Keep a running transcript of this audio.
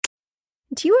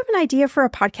Do you have an idea for a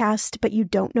podcast, but you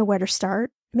don't know where to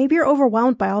start? Maybe you're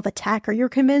overwhelmed by all the tech, or you're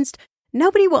convinced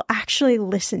nobody will actually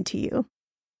listen to you.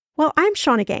 Well, I'm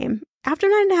Shauna Game. After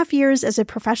 9.5 years as a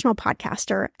professional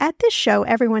podcaster, at this show,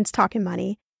 everyone's talking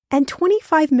money, and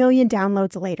 25 million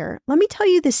downloads later, let me tell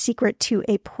you the secret to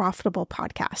a profitable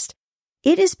podcast.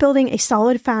 It is building a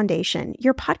solid foundation,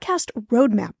 your podcast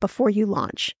roadmap before you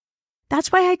launch. That's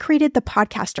why I created the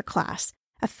Podcaster Class,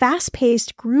 a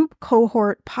fast-paced group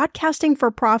cohort podcasting for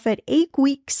profit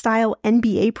 8-week style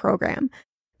MBA program.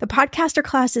 The Podcaster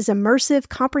Class is immersive,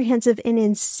 comprehensive, and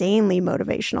insanely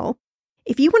motivational.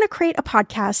 If you want to create a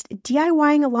podcast,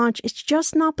 DIYing a launch is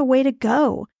just not the way to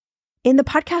go. In the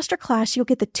Podcaster Class, you'll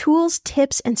get the tools,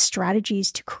 tips, and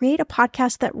strategies to create a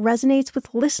podcast that resonates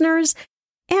with listeners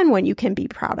and one you can be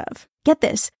proud of. Get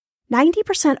this,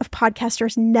 90% of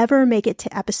podcasters never make it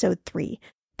to episode 3.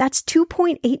 That's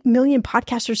 2.8 million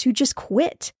podcasters who just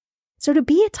quit. So to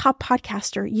be a top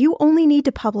podcaster, you only need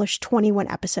to publish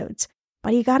 21 episodes,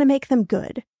 but you got to make them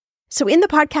good. So in the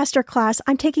Podcaster Class,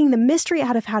 I'm taking the mystery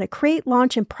out of how to create,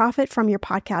 launch, and profit from your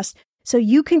podcast so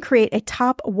you can create a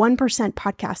top 1%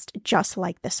 podcast just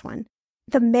like this one.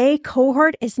 The May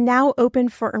cohort is now open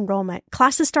for enrollment.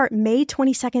 Classes start May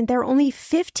 22nd. There are only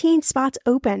 15 spots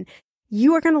open.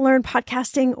 You are going to learn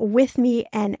podcasting with me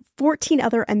and 14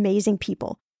 other amazing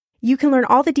people. You can learn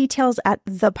all the details at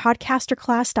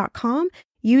thepodcasterclass.com.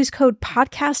 Use code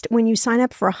PODCAST when you sign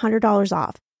up for $100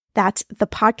 off. That's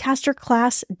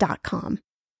thepodcasterclass.com.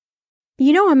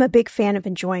 You know I'm a big fan of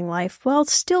enjoying life while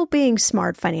still being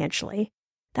smart financially.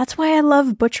 That's why I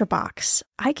love ButcherBox.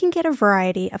 I can get a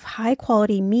variety of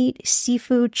high-quality meat,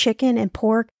 seafood, chicken, and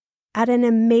pork at an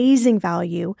amazing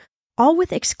value, all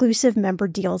with exclusive member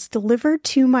deals delivered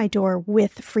to my door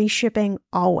with free shipping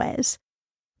always.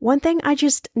 One thing I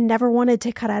just never wanted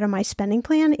to cut out of my spending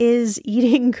plan is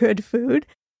eating good food.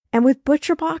 And with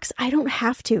ButcherBox, I don't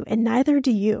have to, and neither do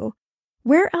you.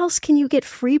 Where else can you get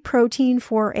free protein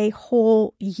for a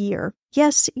whole year?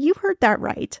 Yes, you heard that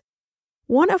right.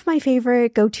 One of my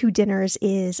favorite go-to dinners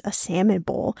is a salmon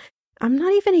bowl. I'm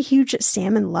not even a huge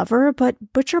salmon lover,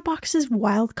 but ButcherBox's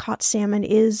wild-caught salmon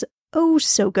is oh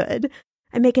so good.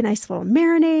 I make a nice little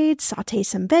marinade, saute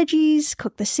some veggies,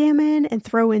 cook the salmon, and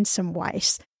throw in some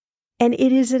rice. And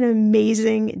it is an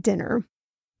amazing dinner.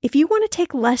 If you want to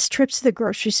take less trips to the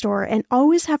grocery store and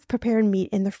always have prepared meat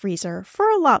in the freezer for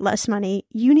a lot less money,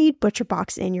 you need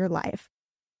ButcherBox in your life.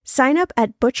 Sign up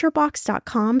at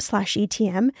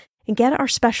butcherbox.com/ETM and get our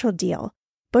special deal.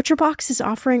 ButcherBox is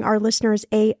offering our listeners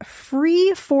a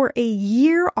free for a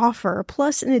year offer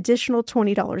plus an additional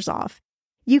 $20 off.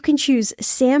 You can choose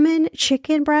salmon,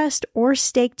 chicken breast, or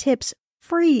steak tips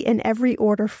free in every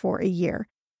order for a year.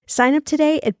 Sign up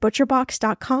today at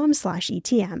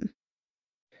butcherbox.com/ETM.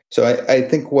 So I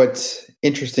think what's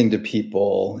interesting to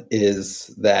people is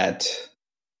that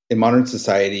in modern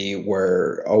society,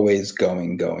 we're always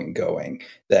going,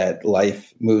 that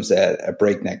life moves at a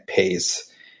breakneck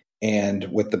pace. And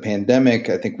with the pandemic,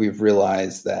 I think we've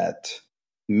realized that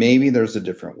maybe there's a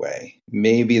different way.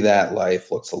 Maybe that life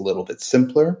looks a little bit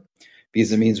simpler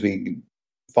because it means we can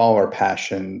follow our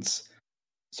passions,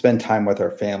 spend time with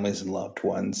our families and loved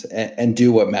ones, and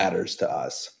do what matters to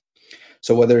us.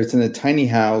 So whether it's in a tiny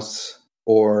house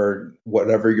or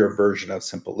whatever your version of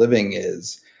simple living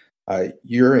is,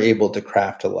 you're able to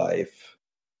craft a life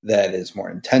that is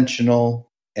more intentional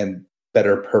and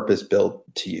better purpose-built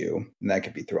to you. And that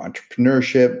could be through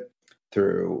entrepreneurship,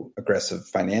 through aggressive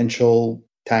financial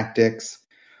tactics,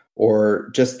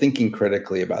 or just thinking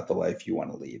critically about the life you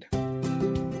want to lead.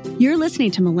 You're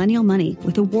listening to Millennial Money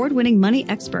with award-winning money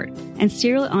expert and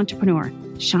serial entrepreneur,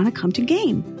 Shauna Compton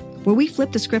Game, where we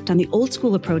flip the script on the old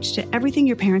school approach to everything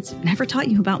your parents never taught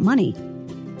you about money.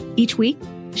 Each week,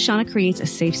 Shauna creates a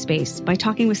safe space by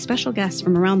talking with special guests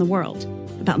from around the world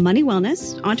about money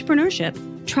wellness, entrepreneurship,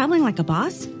 traveling like a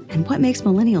boss, and what makes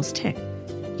millennials tick.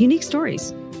 Unique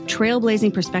stories,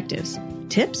 trailblazing perspectives,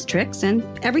 tips, tricks, and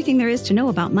everything there is to know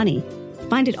about money.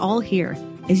 Find it all here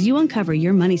as you uncover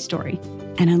your money story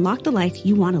and unlock the life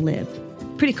you want to live.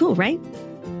 Pretty cool, right?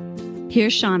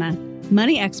 Here's Shauna,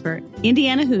 money expert,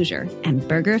 Indiana Hoosier, and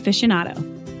burger aficionado.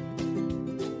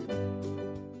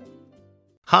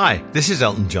 Hi, this is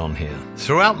Elton John here.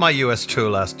 Throughout my US tour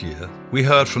last year, we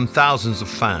heard from thousands of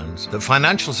fans that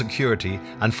financial security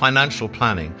and financial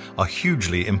planning are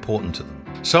hugely important to them.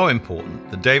 So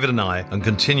important that David and I are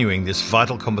continuing this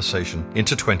vital conversation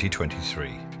into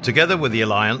 2023. Together with the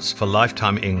Alliance for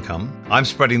Lifetime Income, I'm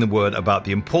spreading the word about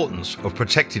the importance of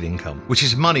protected income, which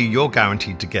is money you're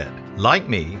guaranteed to get. Like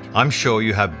me, I'm sure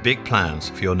you have big plans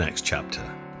for your next chapter.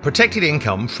 Protected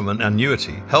income from an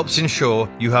annuity helps ensure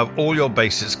you have all your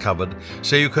bases covered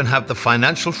so you can have the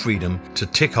financial freedom to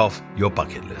tick off your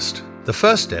bucket list. The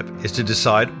first step is to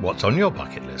decide what's on your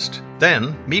bucket list.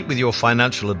 Then, meet with your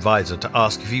financial advisor to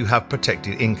ask if you have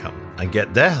protected income and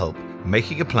get their help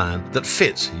making a plan that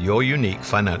fits your unique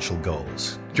financial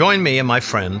goals. Join me and my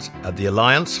friends at the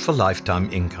Alliance for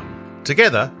Lifetime Income.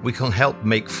 Together, we can help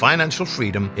make financial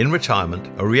freedom in retirement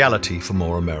a reality for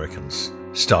more Americans,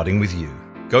 starting with you.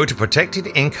 Go to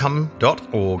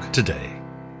protectedincome.org today.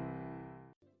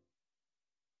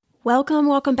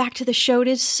 Welcome back to the show. It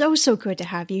is so good to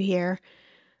have you here.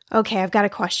 Okay, I've got a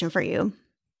question for you.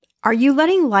 Are you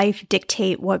letting life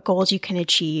dictate what goals you can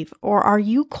achieve, or are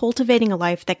you cultivating a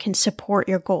life that can support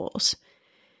your goals?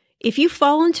 If you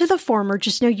fall into the former,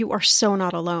 just know you are so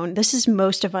not alone. This is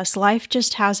most of us. Life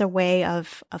just has a way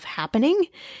of happening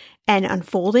and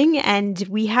unfolding, and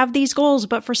we have these goals,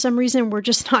 but for some reason, we're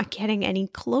just not getting any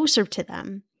closer to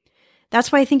them.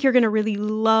 That's why I think you're going to really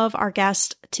love our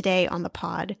guest today on the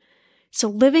pod. So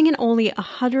living in only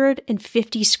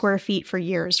 150 square feet for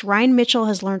years, Ryan Mitchell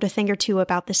has learned a thing or two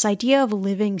about this idea of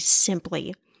living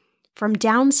simply. From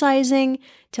downsizing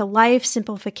to life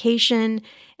simplification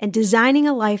and designing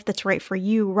a life that's right for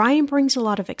you, Ryan brings a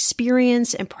lot of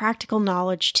experience and practical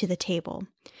knowledge to the table.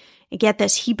 And get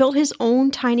this, he built his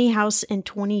own tiny house in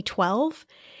 2012,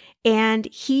 and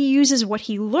he uses what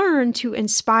he learned to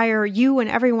inspire you and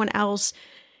everyone else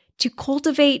to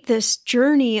cultivate this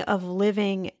journey of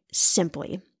living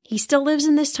simply. He still lives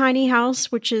in this tiny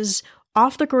house, which is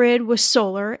off the grid with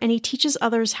solar, and he teaches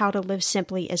others how to live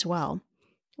simply as well.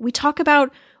 We talk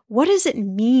about what does it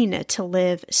mean to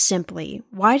live simply?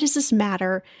 Why does this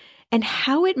matter? And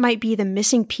how it might be the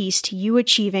missing piece to you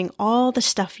achieving all the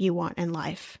stuff you want in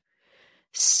life.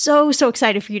 So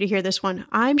excited for you to hear this one.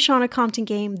 I'm Shauna Compton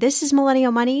Game. This is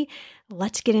Millennial Money.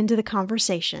 Let's get into the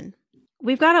conversation.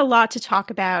 We've got a lot to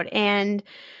talk about, and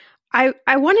I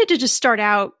wanted to just start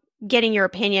out getting your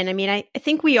opinion. I mean, I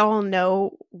think we all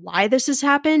know why this has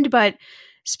happened, but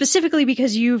specifically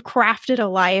because you've crafted a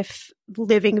life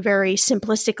living very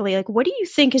simplistically, like what do you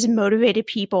think has motivated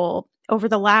people over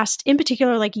the last, in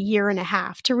particular, like year and a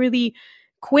half to really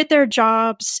quit their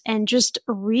jobs and just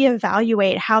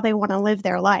reevaluate how they want to live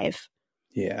their life?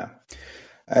 Yeah.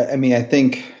 I mean, I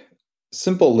think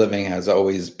simple living has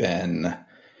always been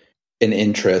an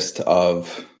interest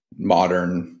of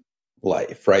modern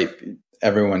life, right?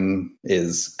 Everyone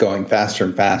is going faster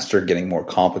and faster, getting more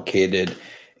complicated,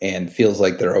 and feels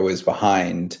like they're always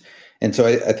behind. And so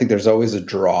I think there's always a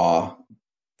draw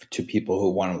to people who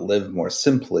want to live more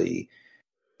simply.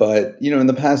 But, in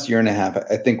the past year and a half,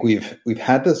 I think we've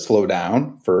had to slow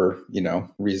down for,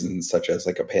 reasons such as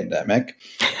like a pandemic.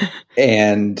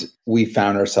 And we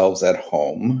found ourselves at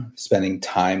home, spending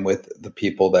time with the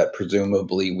people that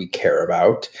presumably we care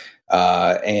about.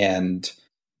 For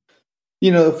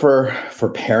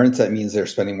parents, that means they're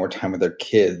spending more time with their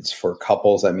kids. For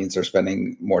couples, that means they're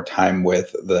spending more time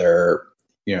with their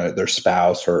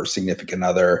spouse or significant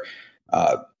other,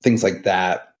 things like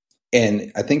that.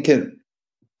 And I think it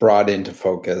brought into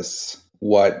focus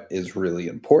what is really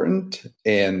important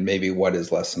and maybe what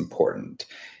is less important.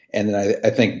 And then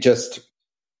I think just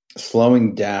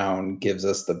slowing down gives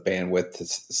us the bandwidth to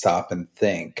stop and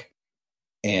think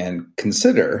and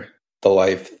consider the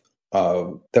life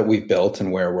that we've built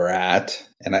and where we're at.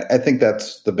 And I think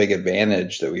that's the big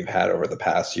advantage that we've had over the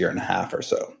past year and a half or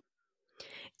so.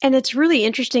 And it's really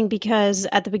interesting because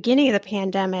at the beginning of the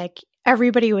pandemic,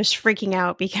 everybody was freaking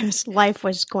out because life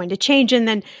was going to change. And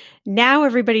then now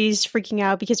everybody's freaking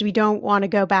out because we don't want to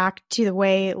go back to the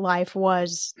way life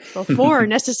was before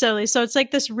necessarily. So it's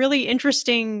like this really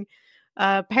interesting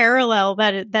parallel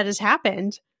that has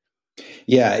happened.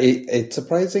 Yeah, it's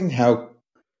surprising how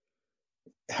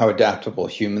adaptable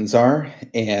humans are.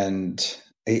 And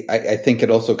I think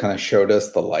it also kind of showed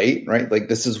us the light, right? Like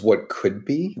this is what could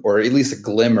be, or at least a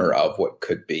glimmer of what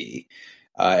could be.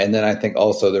 And then I think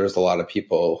also there's a lot of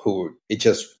people who it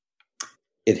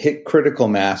hit critical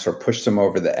mass or pushed them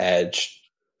over the edge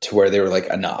to where they were like,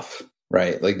 enough,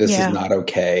 right? Like this is not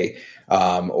okay.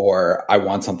 Or I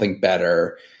want something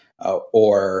better.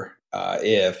 Or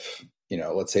if,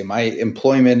 let's say my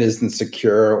employment isn't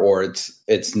secure or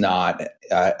it's not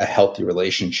a healthy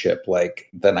relationship, like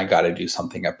then I got to do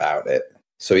something about it.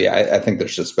 So yeah, I think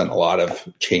there's just been a lot of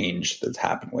change that's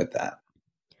happened with that.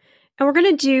 And we're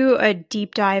going to do a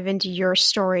deep dive into your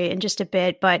story in just a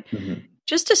bit, but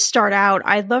just to start out,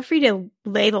 I'd love for you to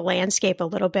lay the landscape a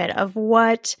little bit of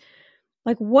what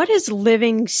is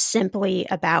living simply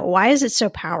about? Why is it so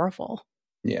powerful?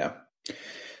 Yeah.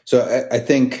 So I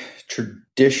think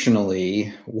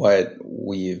traditionally what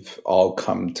we've all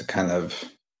come to kind of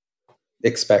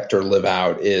expect or live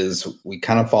out is we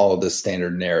kind of follow this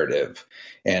standard narrative,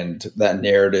 and that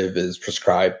narrative is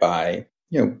prescribed by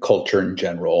culture in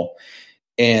general.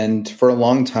 And for a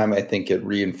long time, I think it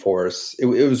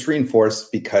was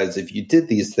reinforced because if you did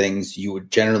these things, you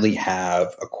would generally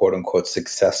have a quote unquote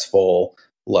successful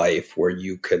life where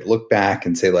you could look back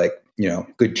and say like,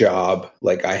 good job.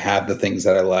 Like I have the things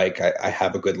that I like. I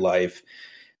have a good life.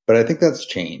 But I think that's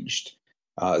changed.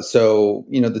 So,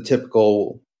 the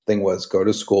typical thing was go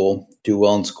to school, do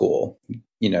well in school,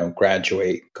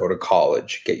 graduate, go to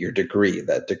college, get your degree.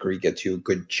 That degree gets you a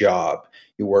good job.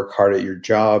 You work hard at your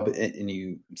job and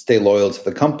you stay loyal to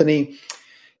the company,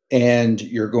 and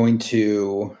you're going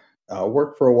to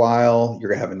work for a while. You're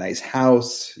going to have a nice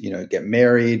house, get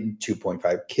married,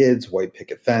 2.5 kids, white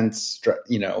picket fence,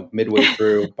 midway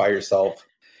through buy yourself,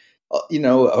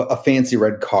 a fancy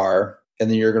red car. And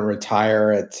then you're going to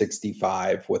retire at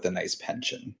 65 with a nice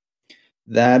pension.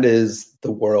 That is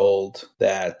the world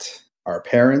that our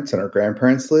parents and our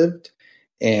grandparents lived.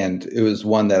 And it was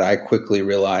one that I quickly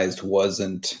realized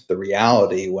wasn't the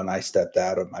reality when I stepped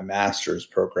out of my master's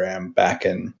program back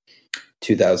in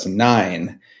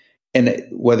 2009. And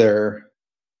whether,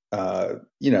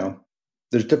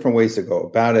 there's different ways to go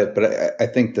about it. But I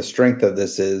think the strength of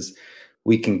this is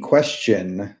we can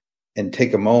question and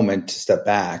take a moment to step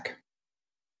back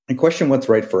and question what's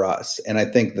right for us. And I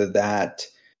think that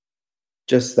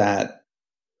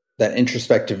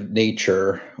introspective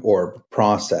nature or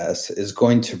process is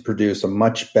going to produce a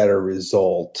much better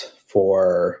result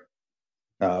for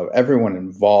everyone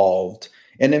involved.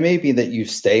 And it may be that you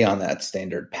stay on that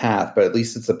standard path, but at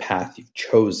least it's a path you've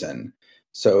chosen.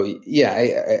 So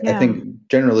I think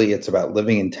generally it's about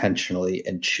living intentionally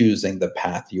and choosing the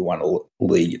path you want to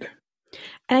lead.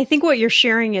 And I think what you're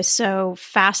sharing is so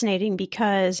fascinating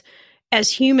because as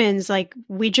humans, like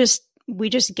we just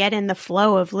get in the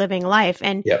flow of living life,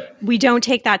 and we don't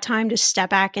take that time to step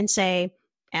back and say,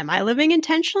 am I living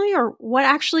intentionally, or what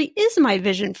actually is my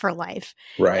vision for life?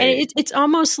 Right. And it's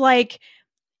almost like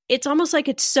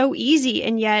it's so easy.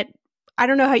 And yet I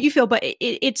don't know how you feel, but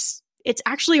it's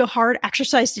actually a hard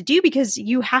exercise to do because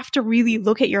you have to really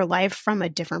look at your life from a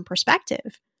different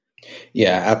perspective.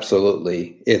 Yeah,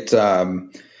 absolutely. It's, I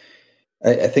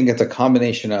think it's a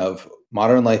combination of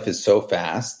modern life is so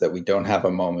fast that we don't have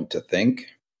a moment to think.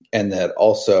 And that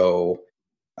also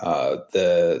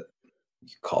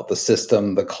you call it the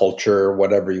system, the culture,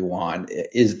 whatever you want,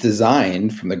 is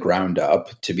designed from the ground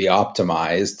up to be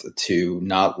optimized to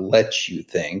not let you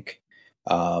think,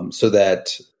 so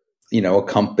that, a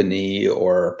company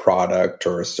or a product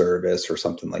or a service or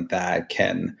something like that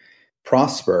can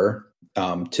prosper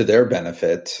to their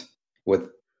benefit with,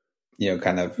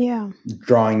 kind of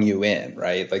drawing you in,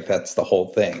 right? Like that's the whole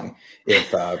thing.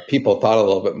 If people thought a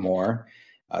little bit more,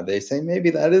 they say maybe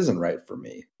that isn't right for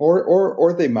me,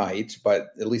 or they might,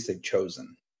 but at least they've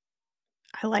chosen.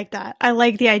 I like that. I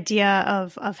like the idea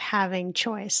of having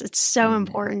choice. It's so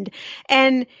important.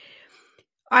 And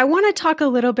I want to talk a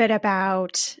little bit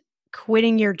about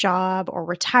quitting your job or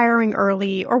retiring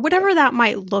early or whatever that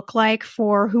might look like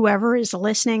for whoever is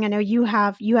listening. I know you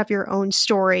have your own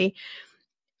story.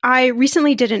 I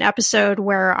recently did an episode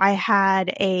where I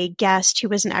had a guest who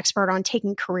was an expert on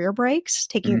taking a career break.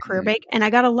 And I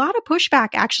got a lot of pushback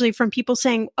actually from people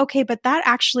saying, okay, but that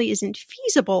actually isn't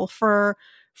feasible for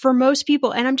most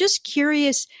people. And I'm just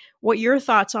curious what your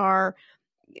thoughts are.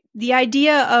 The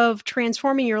idea of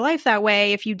transforming your life that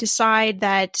way, if you decide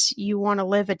that you want to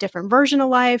live a different version of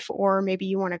life, or maybe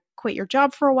you want to quit your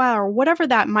job for a while or whatever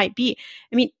that might be.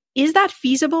 I mean, is that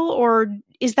feasible, or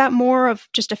is that more of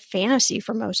just a fantasy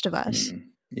for most of us?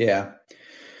 Yeah.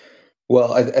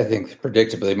 Well, I think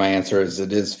predictably my answer is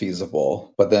it is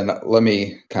feasible. But then let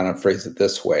me kind of phrase it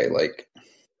this way. Like,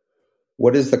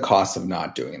 what is the cost of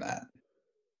not doing that?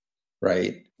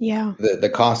 Right? Yeah. The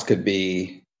cost could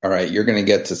be, all right, you're going to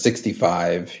get to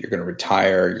 65, you're going to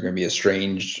retire, you're going to be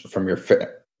estranged from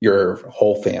your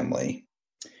whole family.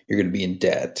 You're going to be in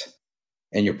debt.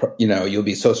 And you'll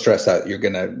be so stressed out, you're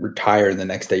going to retire, and the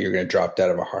next day you're going to drop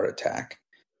dead of a heart attack.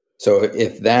 So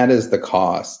if that is the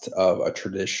cost of a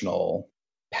traditional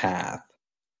path,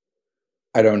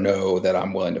 I don't know that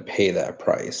I'm willing to pay that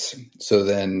price. So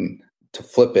then to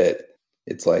flip it,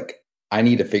 it's like, I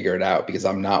need to figure it out because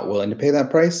I'm not willing to pay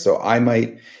that price. So I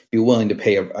might be willing to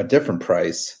pay a different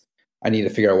price. I need to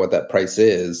figure out what that price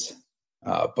is.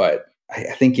 But I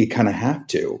think you kind of have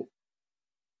to.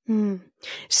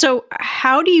 So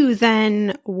how do you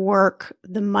then work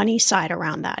the money side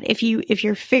around that? If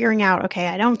you're figuring out, okay,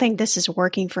 I don't think this is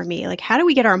working for me, like how do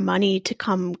we get our money to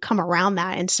come around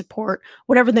that and support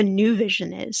whatever the new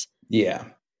vision is? Yeah.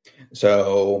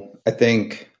 So I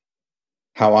think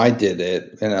how I did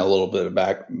it, and a little bit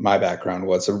of my background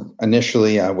was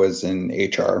initially I was in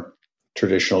HR,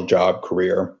 traditional job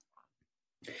career,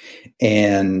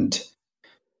 and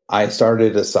I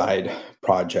started a side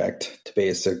project to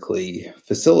basically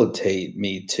facilitate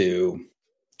me to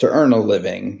earn a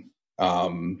living,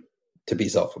 to be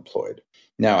self-employed.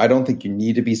 Now, I don't think you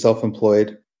need to be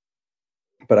self-employed,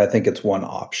 but I think it's one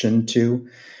option too.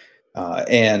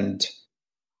 And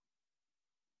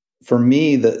for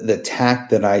me, the tack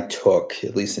that I took,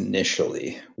 at least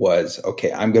initially, was,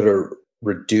 okay, I'm going to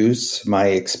reduce my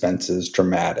expenses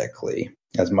dramatically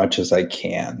as much as I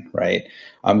can, right?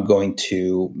 I'm going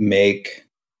to make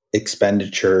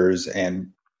expenditures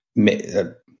and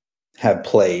have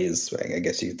plays, I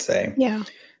guess you could say, Yeah.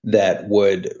 that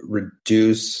would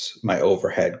reduce my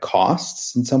overhead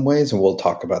costs in some ways. And we'll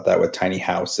talk about that with tiny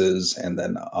houses and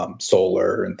then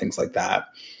solar and things like that.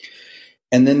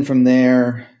 And then from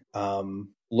there,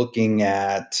 looking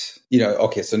at,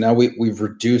 okay, so now we've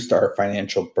reduced our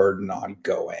financial burden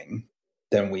ongoing.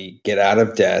 Then we get out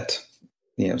of debt,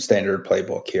 standard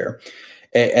playbook here.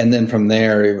 And then from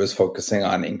there, it was focusing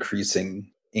on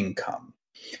increasing income.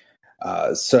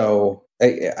 So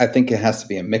I think it has to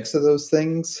be a mix of those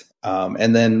things.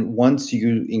 And then once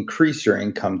you increase your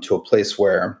income to a place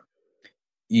where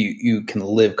you can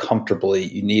live comfortably,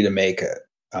 you need to make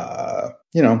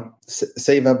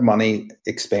save up money,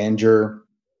 expand your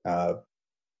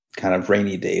kind of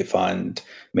rainy day fund,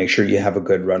 make sure you have a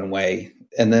good runway.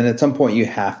 And then at some point you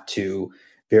have to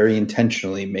very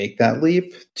intentionally make that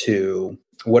leap to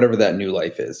whatever that new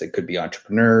life is. It could be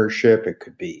entrepreneurship. It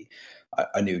could be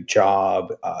a new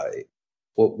job,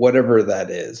 whatever that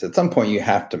is. At some point you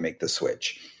have to make the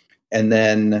switch. And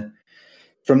then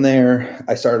from there,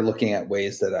 I started looking at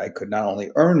ways that I could not only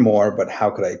earn more, but how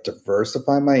could I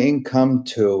diversify my income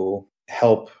to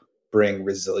help bring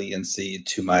resiliency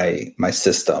to my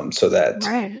system so that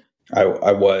Right.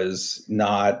 I was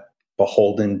not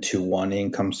beholden to one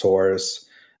income source,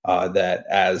 that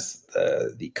as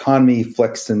the economy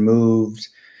flexed and moved,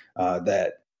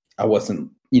 that I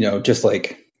wasn't, just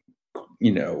like,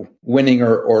 winning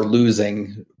or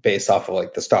losing based off of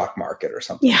like the stock market or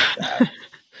something like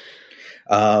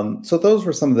that. So those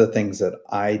were some of the things that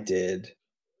I did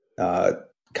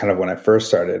kind of when I first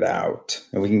started out,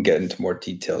 and we can get into more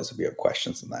details if you have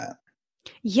questions on that.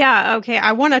 Yeah. Okay.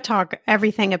 I want to talk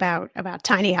everything about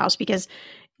tiny house because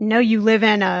you live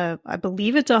in I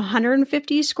believe it's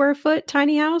 150 square foot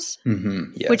tiny house,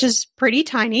 Yes. which is pretty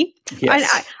tiny.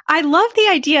 Yes. I love the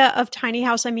idea of tiny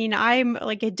house. I mean, I'm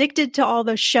like addicted to all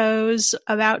the shows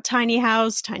about tiny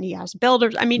house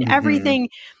builders. I mean, everything.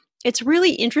 It's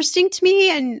really interesting to me.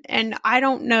 And I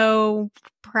don't know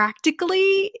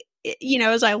practically,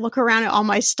 as I look around at all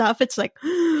my stuff, it's like,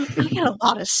 I got a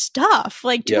lot of stuff.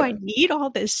 Like, do I need all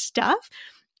this stuff?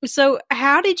 So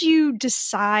how did you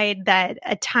decide that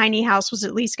a tiny house was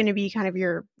at least going to be kind of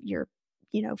your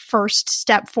first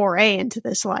step foray into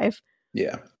this life?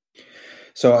 Yeah.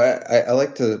 So I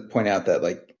like to point out that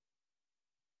like,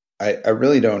 I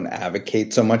really don't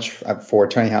advocate so much for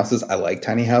tiny houses. I like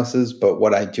tiny houses, but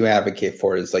what I do advocate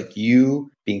for is like you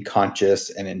being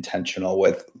conscious and intentional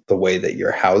with the way that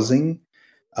you're housing,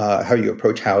 how you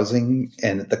approach housing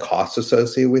and the costs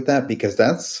associated with that, because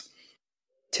that's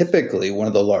typically one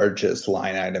of the largest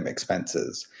line item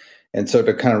expenses. And so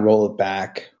to kind of roll it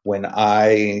back, when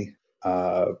I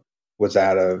was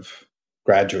out of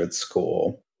graduate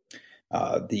school,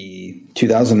 the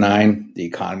 2009, the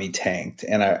economy tanked.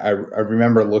 And I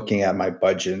remember looking at my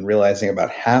budget and realizing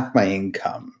about half my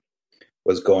income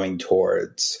was going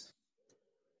towards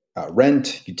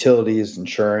rent, utilities,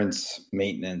 insurance,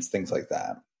 maintenance, things like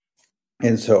that.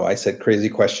 And so I said, crazy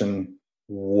question,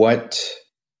 what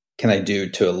can I do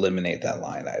to eliminate that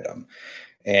line item?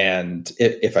 And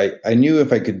if I knew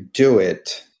if I could do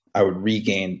it, I would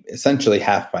regain essentially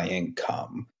half my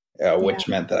income. Which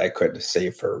meant that I could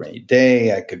save for a rainy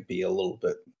day. I could be a little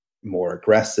bit more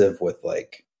aggressive with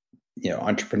like,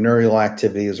 entrepreneurial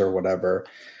activities or whatever.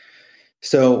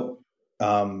 So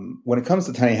when it comes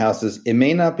to tiny houses, it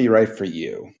may not be right for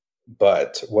you.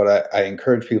 But what I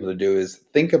encourage people to do is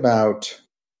think about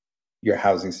your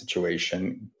housing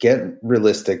situation, get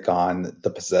realistic on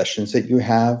the possessions that you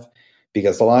have.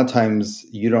 Because a lot of times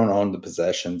you don't own the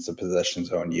possessions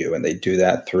own you. And they do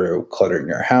that through cluttering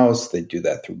your house. They do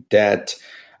that through debt.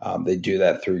 They do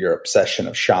that through your obsession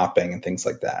of shopping and things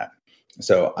like that.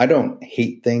 So I don't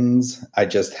hate things. I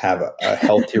just have a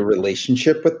healthier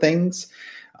relationship with things.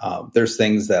 There's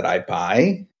things that I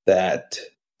buy that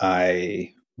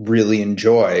I really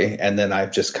enjoy. And then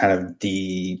I've just kind of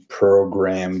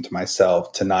deprogrammed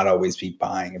myself to not always be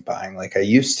buying and buying like I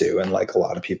used to, and like a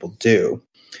lot of people do.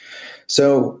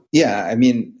 So, yeah, I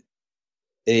mean,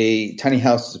 a tiny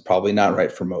house is probably not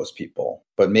right for most people,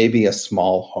 but maybe a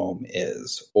small home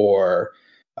is, or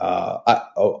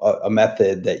a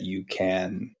method that you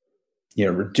can,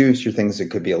 reduce your things. It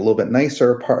could be a little bit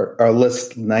nicer or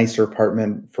less nicer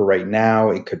apartment for right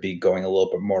now. It could be going a little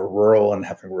bit more rural and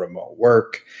having remote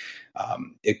work.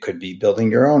 It could be building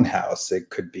your own house. It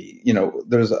could be,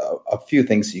 there's a few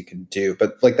things you can do,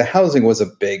 but like the housing was a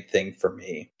big thing for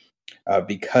me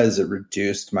because it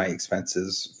reduced my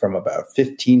expenses from about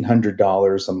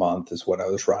 $1,500 a month is what I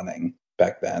was running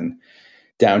back then,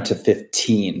 down to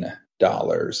 $15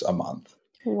 a month.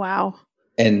 Wow.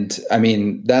 And I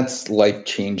mean, that's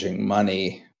life-changing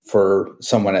money for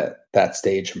someone at that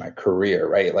stage in my career,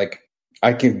 right? Like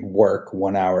I could work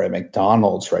 1 hour at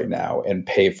McDonald's right now and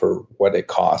pay for what it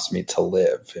costs me to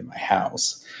live in my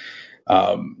house.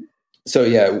 So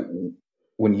yeah,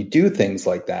 when you do things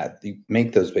like that, you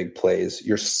make those big plays,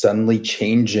 you're suddenly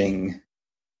changing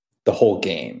the whole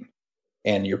game,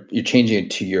 and you're changing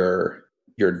it to your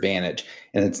advantage.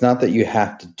 And it's not that you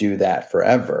have to do that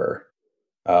forever,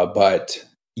 but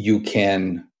you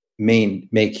can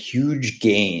make huge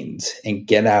gains and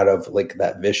get out of like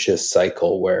that vicious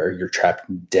cycle where you're trapped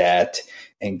in debt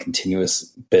and continuous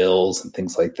bills and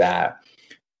things like that.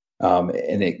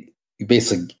 And you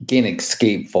basically gain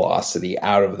escape velocity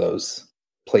out of those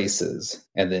places,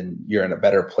 and then you're in a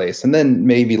better place. And then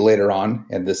maybe later on,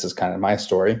 and this is kind of my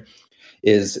story,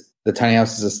 is the tiny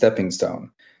house is a stepping stone.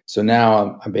 So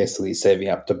now I'm basically saving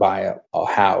up to buy a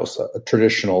house, a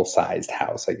traditional sized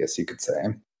house, I guess you could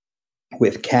say,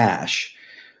 with cash.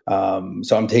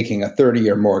 So I'm taking a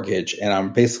 30-year mortgage and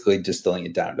I'm basically distilling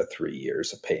it down to 3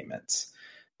 years of payments.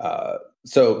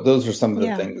 So those are some of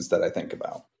the things that I think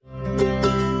about.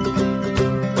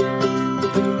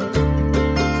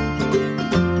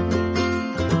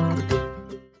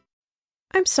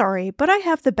 I'm sorry, but I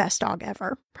have the best dog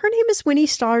ever. Her name is Winnie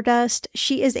Stardust.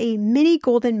 She is a mini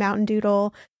golden mountain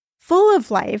doodle, full of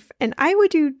life, and I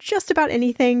would do just about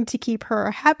anything to keep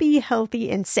her happy, healthy,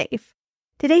 and safe.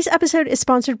 Today's episode is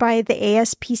sponsored by the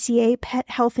ASPCA Pet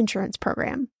Health Insurance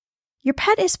Program. Your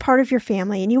pet is part of your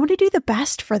family and you want to do the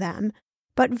best for them.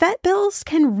 But vet bills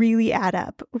can really add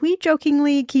up. We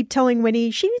jokingly keep telling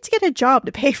Winnie she needs to get a job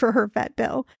to pay for her vet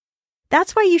bill.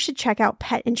 That's why you should check out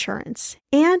pet insurance.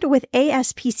 And with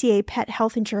ASPCA Pet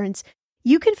Health Insurance,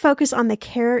 you can focus on the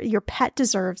care your pet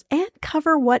deserves and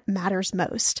cover what matters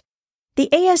most. The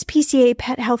ASPCA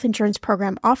Pet Health Insurance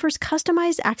Program offers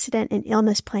customized accident and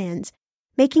illness plans,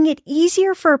 making it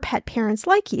easier for pet parents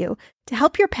like you to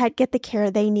help your pet get the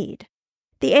care they need.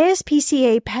 The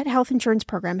ASPCA Pet Health Insurance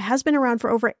Program has been around for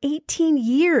over 18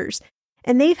 years,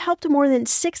 and they've helped more than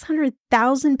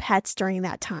 600,000 pets during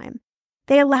that time.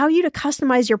 They allow you to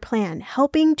customize your plan,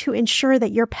 helping to ensure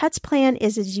that your pet's plan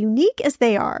is as unique as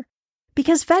they are.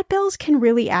 Because vet bills can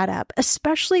really add up,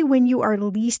 especially when you are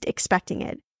least expecting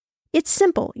it. It's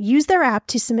simple. Use their app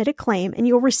to submit a claim and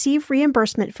you'll receive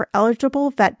reimbursement for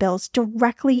eligible vet bills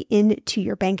directly into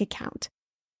your bank account.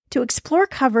 To explore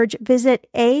coverage, visit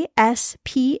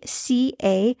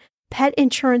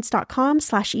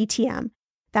aspcapetinsurance.com/ETM.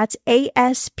 That's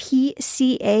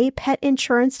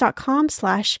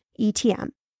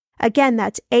aspcapetinsurance.com/ETM. Again,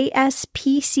 that's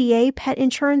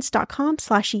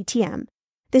aspcapetinsurance.com/ETM.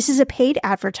 This is a paid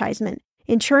advertisement.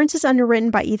 Insurance is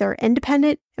underwritten by either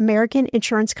Independent American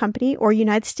Insurance Company or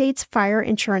United States Fire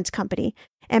Insurance Company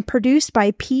and produced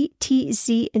by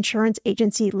PTZ Insurance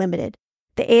Agency Limited.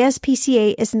 The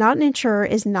ASPCA is not an insurer,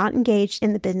 is not engaged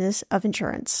in the business of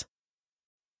insurance.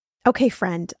 Okay,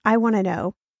 friend, I want to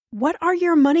know, what are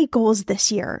your money goals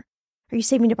this year? Are you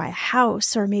saving to buy a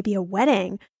house or maybe a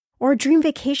wedding or a dream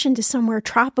vacation to somewhere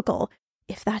tropical?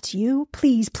 If that's you,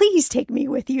 please take me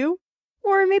with you.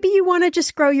 Or maybe you want to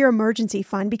just grow your emergency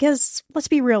fund because, let's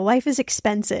be real, life is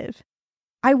expensive.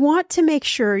 I want to make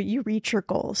sure you reach your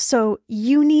goals, so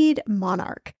you need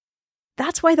Monarch.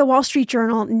 That's why the Wall Street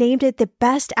Journal named it the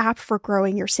best app for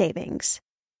growing your savings.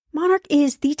 Monarch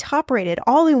is the top-rated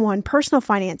all-in-one personal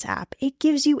finance app. It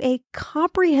gives you a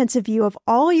comprehensive view of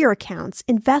all your accounts,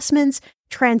 investments,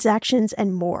 transactions,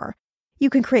 and more. You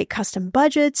can create custom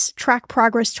budgets, track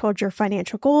progress towards your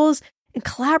financial goals, and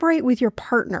collaborate with your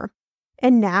partner.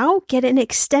 And now, get an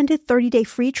extended 30-day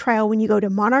free trial when you go to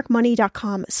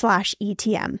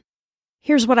monarchmoney.com/ETM.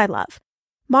 Here's what I love.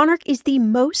 Monarch is the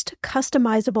most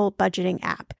customizable budgeting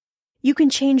app. You can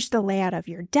change the layout of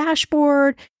your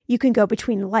dashboard. You can go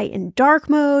between light and dark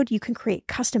mode. You can create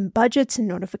custom budgets and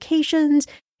notifications.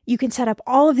 You can set up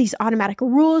all of these automatic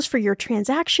rules for your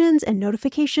transactions and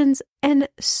notifications, and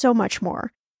so much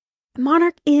more.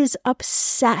 Monarch is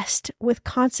obsessed with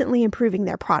constantly improving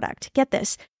their product. Get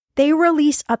this. They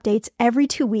release updates every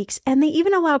 2 weeks, and they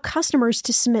even allow customers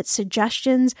to submit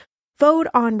suggestions, vote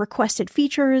on requested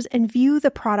features, and view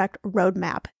the product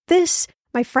roadmap. This,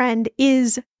 my friend,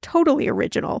 is totally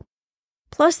original.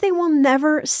 Plus, they will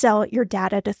never sell your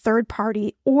data to third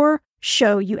party or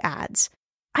show you ads.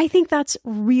 I think that's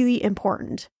really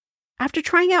important. After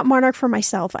trying out Monarch for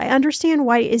myself, I understand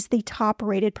why it is the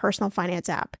top-rated personal finance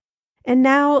app. And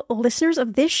now, listeners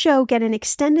of this show get an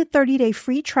extended 30-day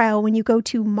free trial when you go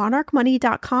to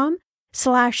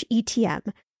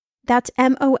monarchmoney.com/ETM. That's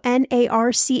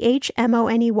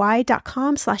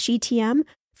monarchmoney.com/ETM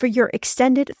for your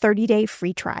extended 30-day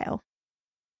free trial.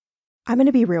 I'm going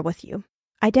to be real with you.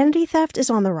 Identity theft is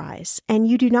on the rise, and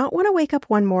you do not want to wake up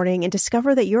one morning and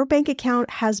discover that your bank account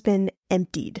has been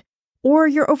emptied, or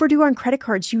you're overdue on credit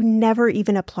cards you never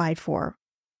even applied for.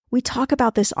 We talk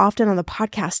about this often on the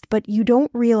podcast, but you don't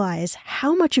realize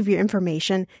how much of your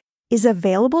information is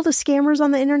available to scammers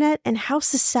on the internet and how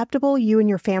susceptible you and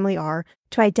your family are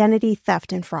to identity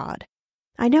theft and fraud.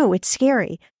 I know it's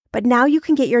scary, but now you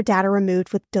can get your data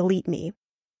removed with Delete Me.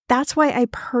 That's why I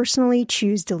personally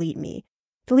choose Delete Me.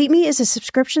 Delete Me is a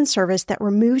subscription service that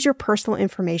removes your personal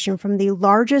information from the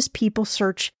largest people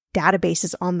search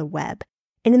databases on the web,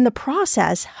 and in the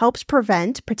process helps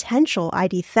prevent potential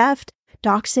ID theft,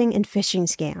 doxing, and phishing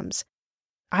scams.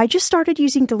 I just started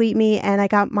using Delete Me and I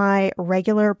got my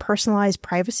regular personalized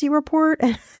privacy report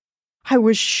and I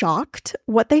was shocked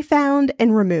what they found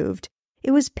and removed.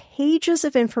 It was pages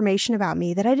of information about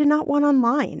me that I did not want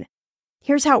online.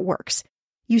 Here's how it works.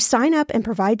 You sign up and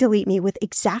provide Delete Me with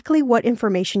exactly what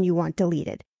information you want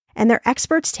deleted, and their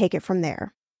experts take it from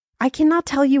there. I cannot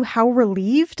tell you how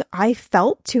relieved I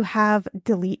felt to have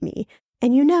Delete Me.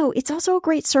 And it's also a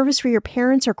great service for your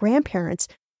parents or grandparents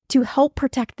to help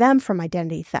protect them from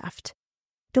identity theft.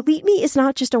 Delete Me is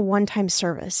not just a one-time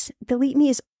service. Delete Me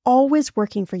is always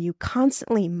working for you,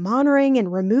 constantly monitoring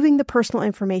and removing the personal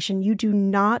information you do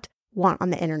not want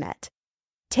on the internet.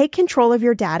 Take control of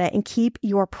your data and keep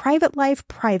your private life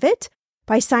private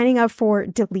by signing up for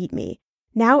Delete Me,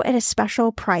 now at a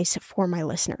special price for my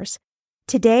listeners.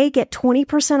 Today, get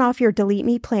 20% off your Delete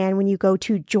Me plan when you go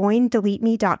to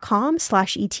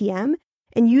joindeleteme.com/ETM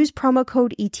and use promo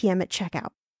code ETM at checkout.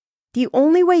 The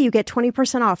only way you get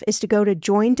 20% off is to go to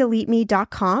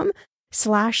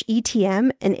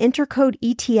joindeleteme.com/ETM and enter code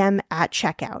ETM at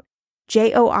checkout.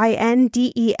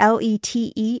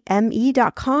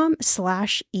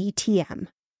 joindeleteme.com/ETM.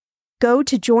 Go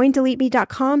to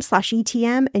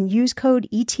joindeleteme.com/ETM and use code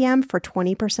ETM for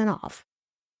 20% off.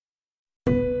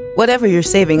 Whatever you're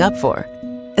saving up for,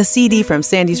 a CD from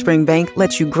Sandy Spring Bank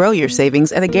lets you grow your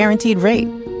savings at a guaranteed rate.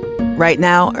 Right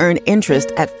now, earn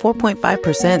interest at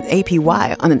 4.5%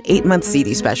 APY on an 8-month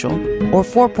CD special or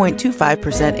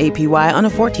 4.25% APY on a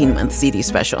 14-month CD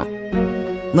special.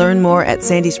 Learn more at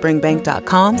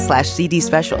sandyspringbank.com/CD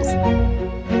specials.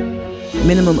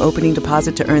 Minimum opening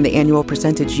deposit to earn the annual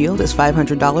percentage yield is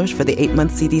 $500 for the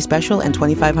 8-month CD special and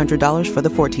 $2,500 for the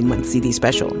 14-month CD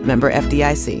special. Member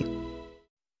FDIC.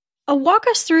 Walk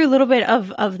us through a little bit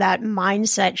of that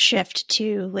mindset shift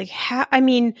to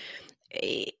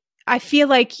I feel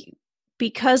like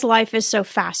because life is so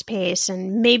fast paced,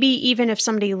 and maybe even if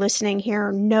somebody listening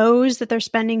here knows that they're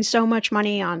spending so much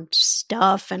money on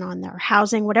stuff and on their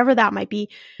housing, whatever that might be,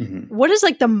 what is the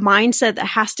mindset that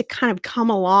has to kind of come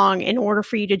along in order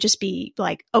for you to just be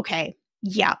like, okay,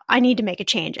 yeah, I need to make a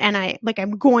change. And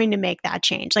I'm going to make that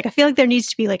change. I feel like there needs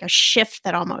to be a shift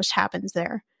that almost happens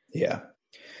there. Yeah.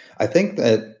 I think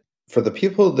that for the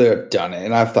people that have done it,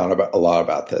 and I've thought a lot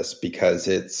about this because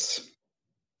it's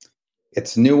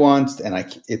nuanced and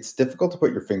it's difficult to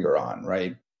put your finger on,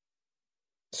 right?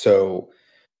 So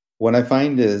what I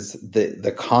find is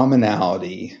the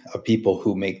commonality of people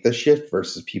who make the shift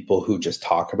versus people who just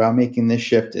talk about making this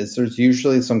shift is there's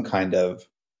usually some kind of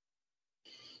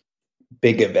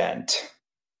big event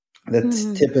that's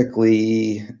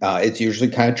typically, it's usually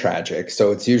kind of tragic.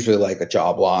 So it's usually a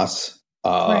job loss,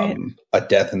 right, a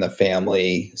death in the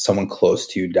family, someone close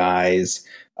to you dies,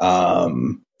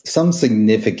 some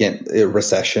significant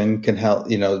recession can help,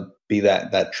 be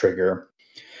that trigger.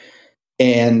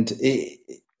 And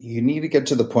you need to get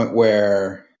to the point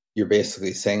where you're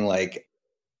basically saying I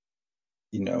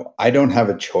don't have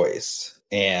a choice,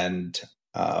 and,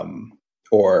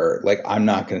 or I'm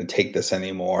not going to take this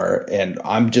anymore and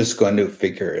I'm just going to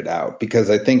figure it out. Because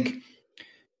I think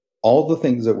all the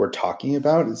things that we're talking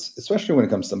about, especially when it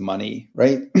comes to money,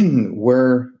 right?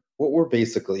 What we're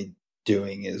basically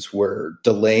doing is we're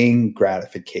delaying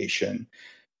gratification,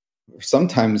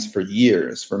 sometimes for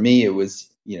years. For me, it was,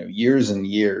 years and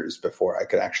years before I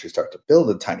could actually start to build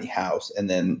a tiny house and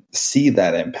then see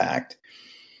that impact.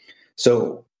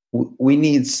 So we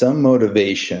need some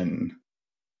motivation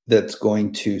that's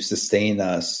going to sustain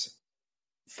us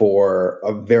for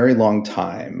a very long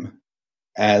time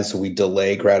as we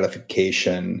delay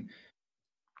gratification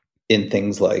in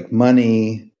things like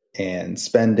money and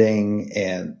spending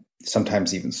and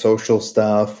sometimes even social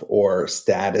stuff or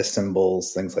status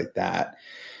symbols, things like that.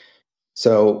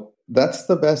 So that's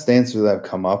the best answer that I've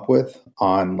come up with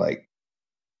on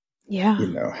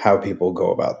how people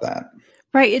go about that.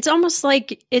 Right. It's almost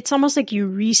like you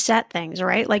reset things,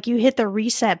 right? Like you hit the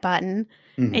reset button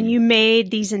and you made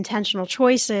these intentional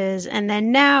choices, and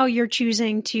then now you're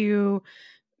choosing to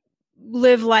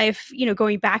live life,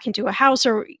 going back into a house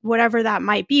or whatever that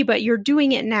might be, but you're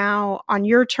doing it now on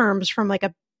your terms from like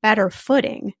a better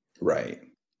footing. Right.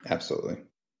 Absolutely.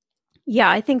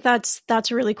 Yeah, I think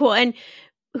that's really cool. And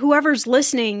whoever's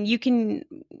listening,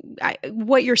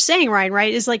 what you're saying, Ryan,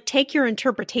 right, is like, take your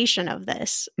interpretation of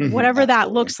this, whatever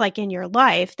that looks like in your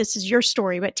life. This is your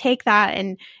story, but take that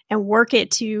and work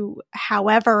it to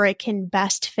however it can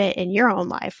best fit in your own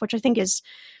life, which I think is,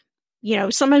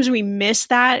 sometimes we miss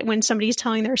that when somebody's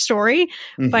telling their story,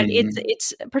 but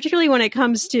it's particularly when it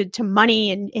comes to money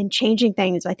and changing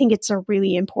things. I think it's a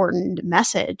really important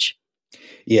message.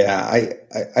 Yeah.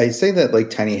 I say that like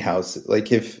tiny house,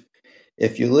 like if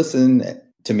you listen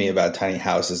to me about tiny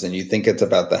houses and you think it's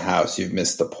about the house, you've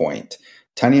missed the point.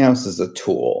 Tiny house is a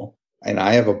tool, and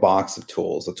I have a box of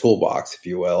tools, a toolbox, if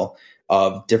you will,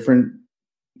 of different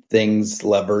things,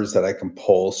 levers that I can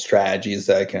pull, strategies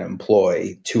that I can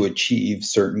employ to achieve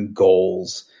certain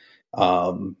goals.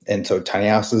 And so tiny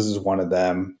houses is one of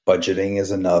them. Budgeting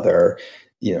is another,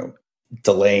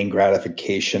 delaying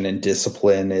gratification and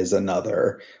discipline is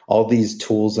another. All these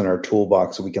tools in our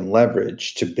toolbox we can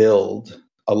leverage to build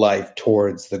a life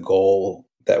towards the goal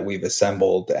that we've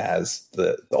assembled as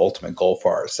the ultimate goal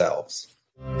for ourselves.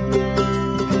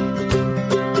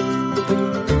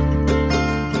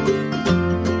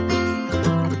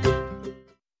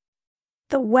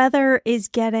 The weather is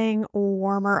getting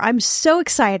warmer. I'm so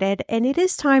excited, and it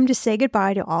is time to say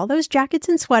goodbye to all those jackets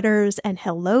and sweaters and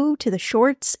hello to the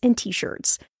shorts and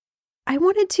t-shirts. I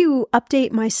wanted to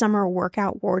update my summer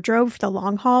workout wardrobe for the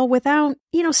long haul without,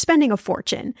 spending a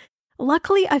fortune.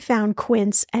 Luckily, I found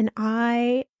Quince, and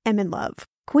I am in love.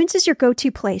 Quince is your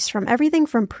go-to place from everything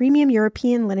from premium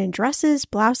European linen dresses,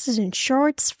 blouses, and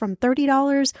shorts from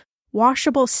 $30,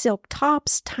 washable silk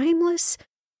tops, timeless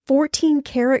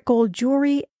 14-karat gold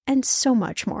jewelry, and so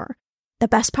much more. The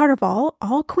best part of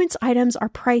all Quince items are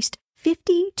priced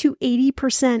 50 to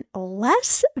 80%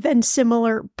 less than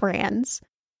similar brands.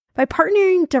 By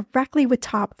partnering directly with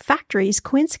top factories,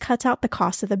 Quince cuts out the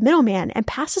cost of the middleman and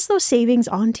passes those savings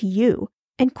on to you.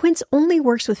 And Quince only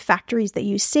works with factories that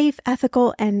use safe,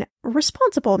 ethical, and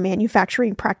responsible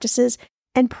manufacturing practices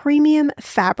and premium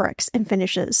fabrics and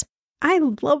finishes. I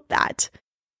love that.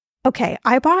 Okay,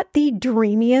 I bought the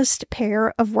dreamiest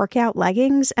pair of workout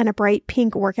leggings and a bright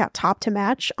pink workout top to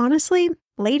match. Honestly,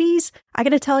 ladies, I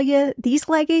gotta tell you, these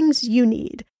leggings you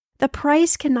need. The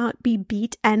price cannot be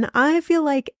beat, and I feel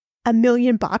like $1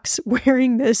 million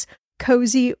wearing this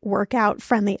cozy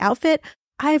workout-friendly outfit.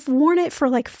 I've worn it for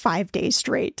like 5 days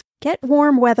straight. Get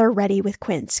warm weather ready with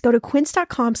Quince. Go to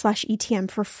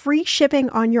quince.com/ETM for free shipping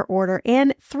on your order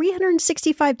and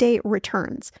 365-day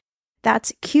returns.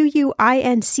 That's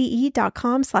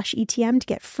QUINCE.com/ETM to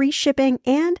get free shipping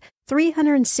and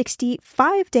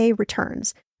 365-day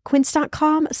returns.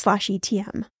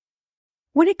 Quince.com/ETM.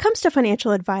 When it comes to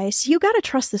financial advice, you gotta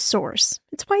trust the source.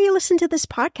 It's why you listen to this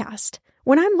podcast.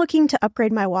 When I'm looking to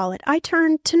upgrade my wallet, I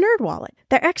turn to NerdWallet.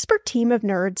 Their expert team of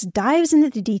nerds dives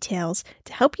into the details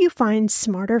to help you find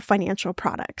smarter financial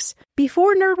products.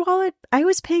 Before NerdWallet, I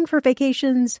was paying for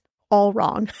vacations all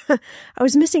wrong. I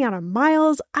was missing out on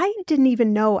miles I didn't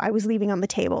even know I was leaving on the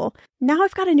table. Now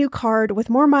I've got a new card with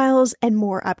more miles and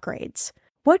more upgrades.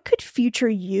 What could future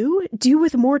you do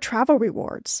with more travel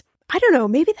rewards? I don't know,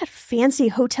 maybe that fancy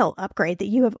hotel upgrade that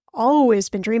you have always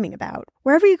been dreaming about.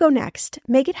 Wherever you go next,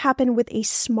 make it happen with a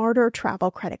smarter travel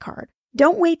credit card.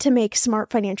 Don't wait to make smart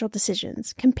financial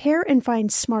decisions. Compare and find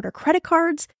smarter credit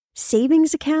cards,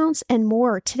 savings accounts, and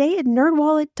more today at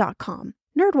nerdwallet.com.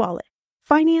 NerdWallet.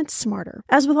 Finance smarter.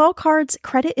 As with all cards,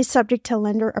 credit is subject to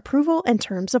lender approval and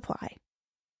terms apply.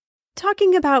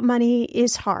 Talking about money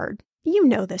is hard. You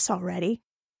know this already.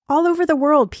 All over the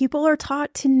world, people are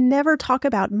taught to never talk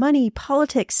about money,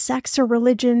 politics, sex, or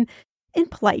religion in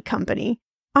polite company.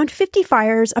 On 50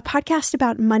 Fires, a podcast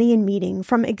about money and meeting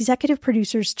from executive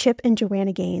producers Chip and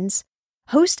Joanna Gaines,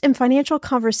 host and financial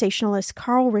conversationalist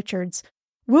Carl Richards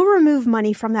will remove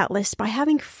money from that list by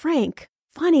having frank,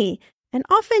 funny, and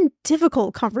often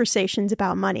difficult conversations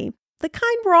about money, the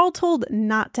kind we're all told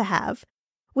not to have,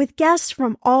 with guests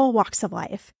from all walks of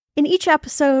life. In each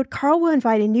episode, Carl will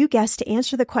invite a new guest to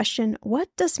answer the question, what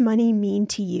does money mean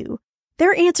to you?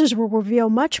 Their answers will reveal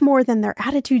much more than their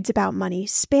attitudes about money,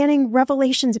 spanning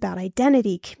revelations about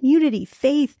identity, community,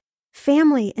 faith,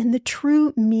 family, and the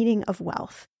true meaning of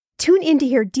wealth. Tune in to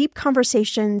hear deep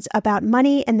conversations about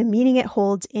money and the meaning it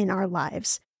holds in our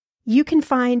lives. You can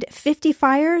find 50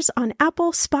 Fires on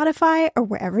Apple, Spotify, or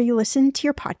wherever you listen to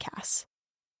your podcasts.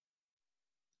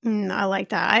 I like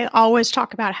that. I always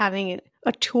talk about having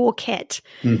a toolkit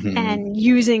and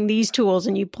using these tools,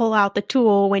 and you pull out the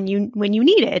tool when you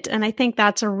need it. And I think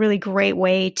that's a really great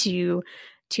way to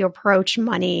approach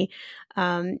money.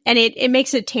 And it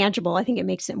makes it tangible. I think it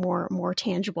makes it more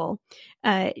tangible.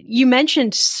 You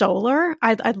mentioned solar.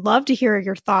 I'd love to hear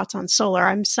your thoughts on solar.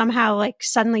 I'm somehow like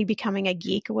suddenly becoming a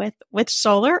geek with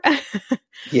solar.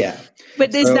 Yeah.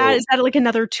 But is that like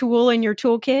another tool in your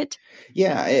toolkit?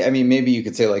 Yeah. I mean, maybe you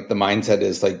could say like the mindset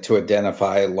is like to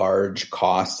identify large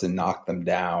costs and knock them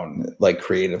down like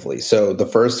creatively. So the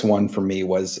first one for me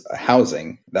was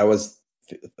housing. That was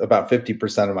about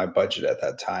 50% of my budget at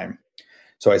that time.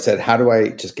 So I said, how do I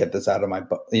just get this out of my,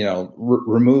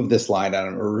 remove this line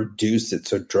item or reduce it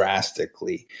so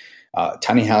drastically?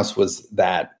 Tiny house was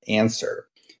that answer.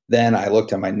 Then I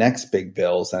looked at my next big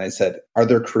bills and I said, are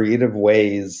there creative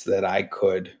ways that I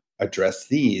could address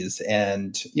these?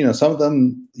 And, some of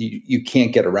them you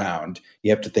can't get around.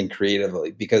 You have to think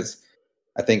creatively, because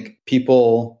I think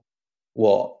people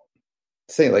will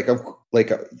say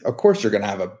of course you're going to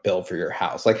have a bill for your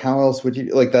house. Like, how else would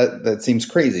you like that? That seems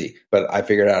crazy, but I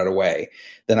figured out a way.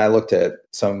 Then I looked at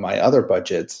some of my other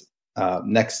budgets,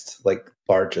 next, like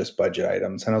largest budget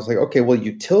items. And I was like, okay, well,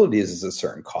 utilities is a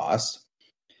certain cost.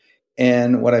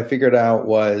 And what I figured out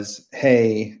was,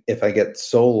 hey, if I get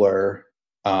solar,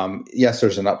 yes,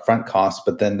 there's an upfront cost,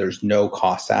 but then there's no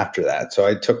cost after that. So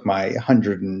I took my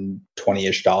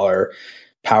 $120-ish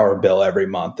power bill every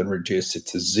month and reduced it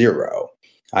to zero.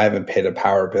 I haven't paid a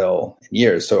power bill in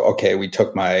years. So, okay, we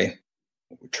took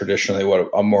traditionally what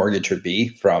a mortgage would be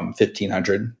from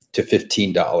 $1,500 to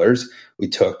 $15. We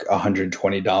took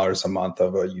 $120 a month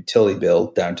of a utility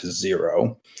bill down to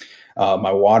zero.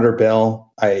 My water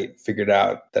bill, I figured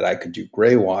out that I could do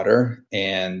gray water.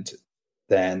 And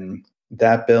then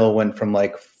that bill went from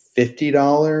like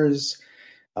 $50.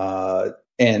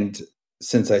 And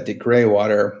since I did gray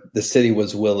water, the city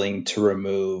was willing to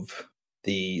remove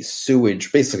the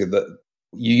sewage. Basically,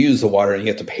 you use the water and you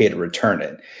have to pay to return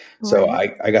it. Right. So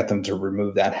I got them to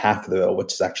remove that half of the bill,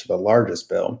 which is actually the largest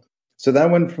bill. So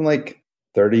that went from like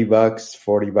 $30,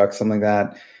 $40, something like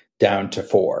that, down to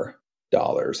 $4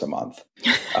 a month.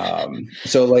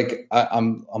 So like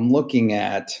I'm looking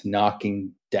at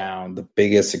knocking down the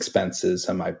biggest expenses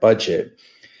on my budget.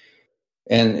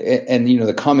 And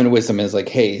the common wisdom is like,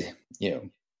 hey,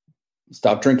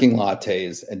 stop drinking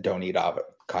lattes and don't eat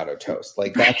avocado toast.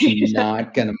 Like, that's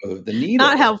not going to move the needle.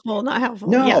 Not helpful. No.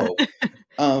 Yeah.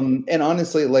 And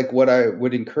honestly, like what I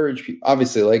would encourage people,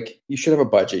 obviously, like you should have a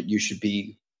budget. You should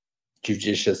be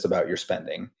judicious about your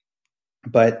spending.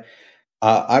 But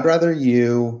I'd rather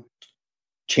you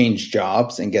change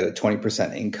jobs and get a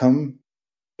 20% income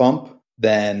bump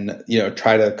than,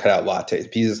 try to cut out lattes,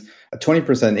 because a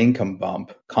 20% income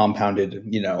bump compounded,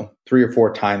 3 or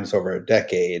 4 times over a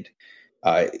decade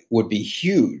would be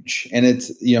huge. And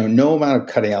it's, no amount of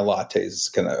cutting out lattes is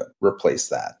going to replace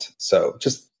that. So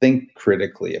just think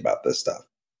critically about this stuff.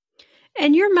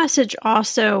 And your message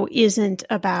also isn't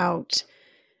about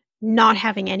not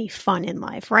having any fun in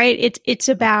life, right? It's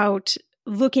about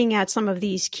looking at some of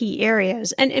these key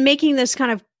areas and making this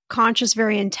kind of conscious,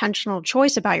 very intentional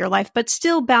choice about your life, but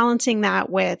still balancing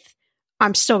that with,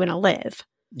 I'm still going to live.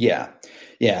 Yeah.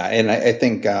 Yeah. And I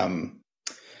think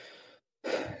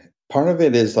part of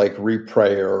it is like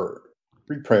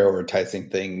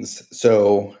reprioritizing things.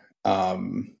 So,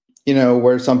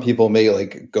 where some people may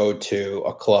like go to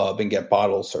a club and get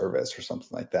bottle service or something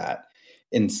like that.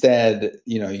 Instead,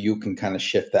 you can kind of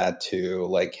shift that to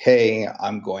like, hey,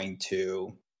 I'm going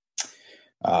to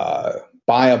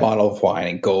buy a bottle of wine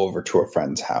and go over to a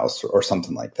friend's house or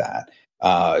something like that.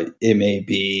 It may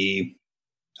be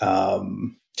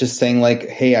just saying like,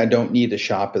 hey, I don't need to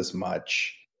shop as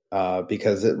much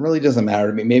because it really doesn't matter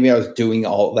to me. Maybe I was doing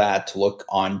all that to look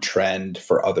on trend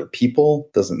for other people.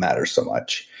 Doesn't matter so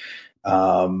much.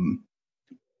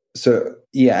 So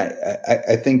yeah,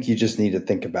 I think you just need to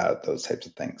think about those types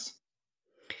of things.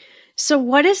 So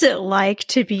what is it like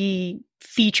to be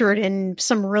featured in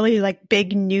some really like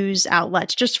big news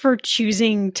outlets just for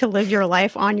choosing to live your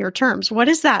life on your terms? What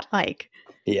is that like?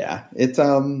 Yeah, it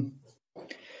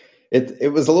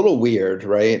was a little weird,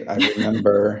 right? I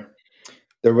remember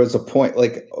there was a point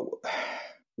like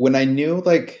when I knew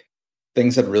like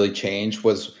things had really changed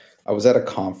was I was at a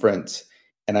conference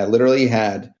and I literally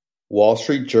had Wall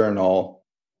Street Journal,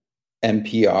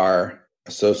 NPR,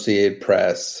 Associated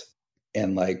Press,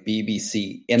 and like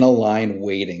BBC in a line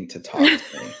waiting to talk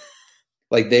to me.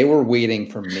 Like they were waiting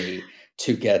for me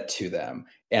to get to them.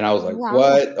 And I was like, Wow.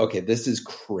 what? Okay, this is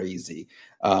crazy.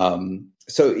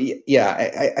 So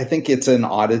yeah, I think it's an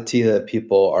oddity that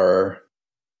people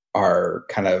are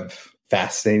kind of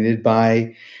fascinated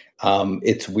by.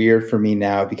 It's weird for me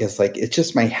now because like it's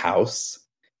just my house.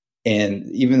 And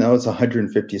even though it's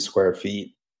 150 square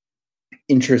feet,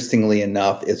 interestingly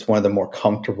enough, it's one of the more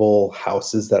comfortable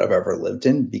houses that I've ever lived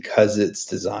in because it's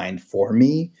designed for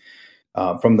me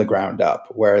from the ground up.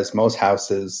 Whereas most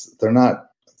houses, they're not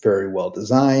very well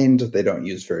designed. They don't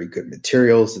use very good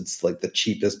materials. It's like the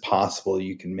cheapest possible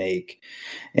you can make.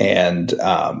 And,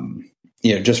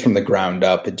 just from the ground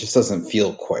up, it just doesn't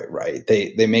feel quite right.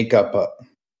 They make up a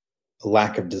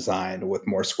lack of design with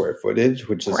more square footage,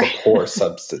 which is Right. a poor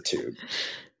substitute.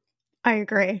 I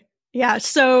agree. Yeah.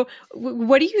 So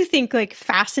what do you think like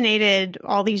fascinated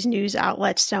all these news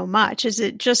outlets so much? Is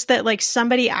it just that like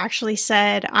somebody actually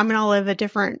said, I'm going to live a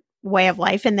different way of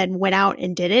life and then went out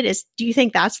and did it? Do you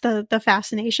think that's the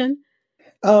fascination?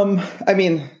 I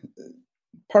mean,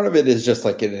 part of it is just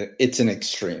like it's an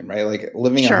extreme, right? Like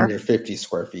living Sure. 150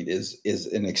 square feet is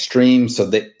an extreme. So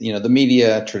that, the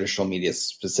media, traditional media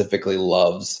specifically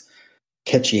loves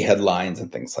catchy headlines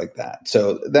and things like that.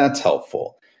 So that's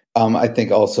helpful. I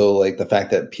think also like the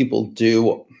fact that people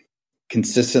do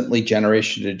consistently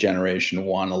generation to generation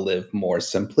want to live more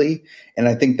simply. And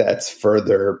I think that's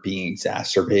further being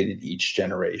exacerbated each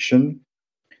generation.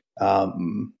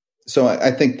 So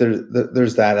I think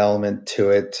there's that element to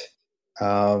it.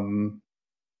 But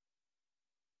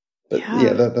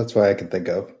yeah, that's what I can think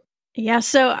of. Yeah.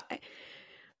 So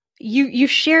you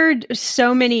shared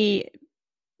so many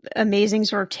amazing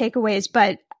sort of takeaways,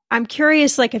 but I'm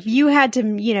curious, like if you had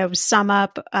to, sum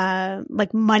up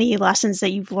like money lessons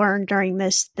that you've learned during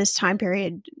this time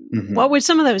period, Mm-hmm. what would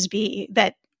some of those be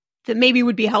that maybe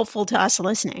would be helpful to us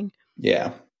listening?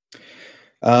 Yeah.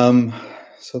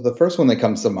 So the first one that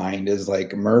comes to mind is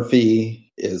like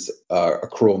Murphy is a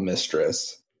cruel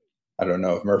mistress. I don't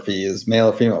know if Murphy is male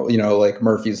or female, like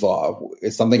Murphy's law.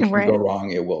 If something can go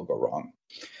wrong, it will go wrong.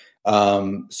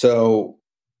 So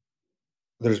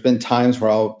there's been times where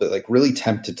I'll be like really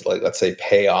tempted to like, let's say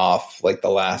pay off like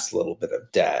the last little bit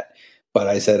of debt. But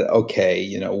I said,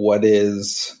 okay, what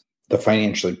is the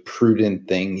financially prudent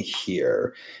thing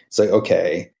here? It's like,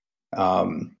 okay,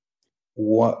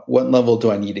 what level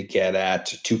do I need to get at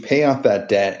to pay off that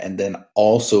debt and then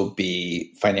also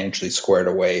be financially squared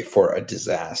away for a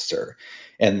disaster?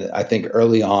 And I think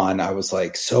early on, I was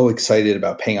like so excited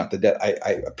about paying off the debt.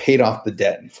 I paid off the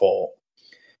debt in full,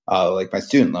 like my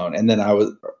student loan. And then I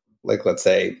was like, let's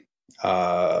say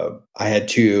I had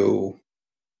two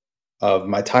of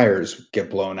my tires get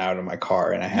blown out of my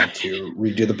car and I had to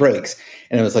redo the brakes.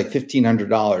 And it was like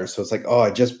 $1,500. So it's like, oh,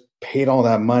 I just paid all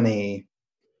that money,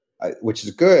 which is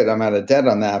good. I'm out of debt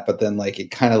on that. But then like it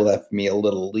kind of left me a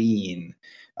little lean.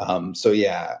 So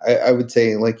yeah, I would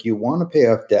say like you want to pay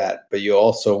off debt, but you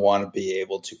also want to be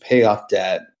able to pay off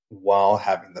debt while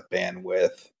having the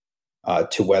bandwidth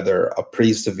to weather a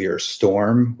pretty severe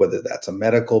storm, whether that's a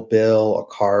medical bill, a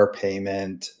car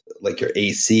payment, like your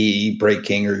AC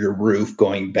breaking or your roof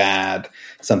going bad,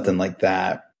 something like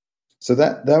that. So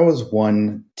that was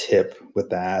one tip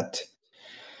with that.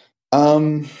 I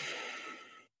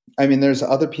mean, there's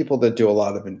other people that do a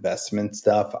lot of investment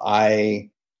stuff. I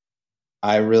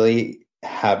really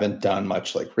haven't done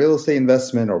much like real estate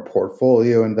investment or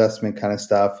portfolio investment kind of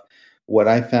stuff. What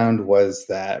I found was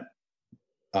that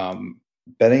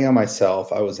betting on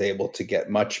myself, I was able to get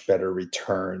much better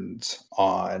returns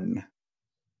on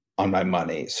my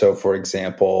money. So, for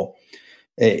example,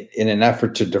 in an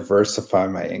effort to diversify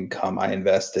my income, I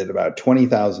invested about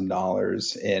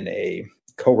 $20,000 in a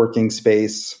co-working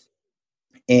space,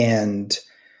 and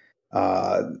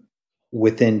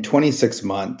within 26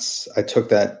 months, I took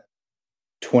that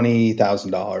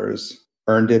 $20,000,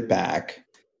 earned it back.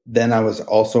 Then I was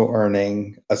also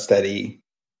earning a steady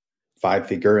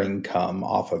 5-figure income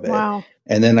off of it. Wow.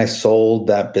 And then I sold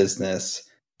that business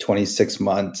 26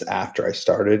 months after I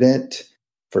started it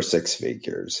for 6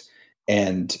 figures.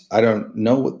 And I don't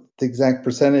know what the exact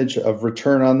percentage of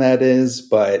return on that is,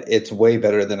 but it's way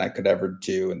better than I could ever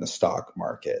do in the stock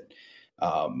market.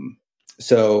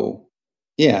 So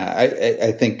yeah,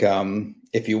 I think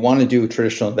if you want to do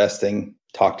traditional investing,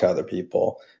 talk to other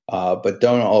people, but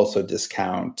don't also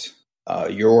discount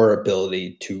your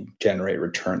ability to generate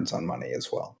returns on money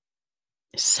as well.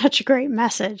 Such a great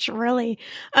message, really.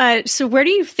 So where do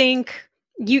you think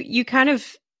you kind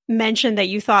of mentioned that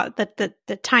you thought that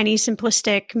the tiny,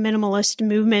 simplistic, minimalist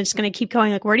movement is going to keep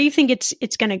going? Like, where do you think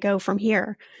it's going to go from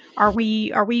here? Are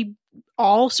we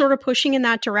all sort of pushing in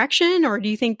that direction, or do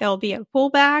you think there'll be a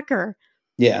pullback? Or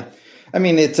yeah, I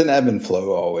mean, it's an ebb and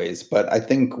flow always, but I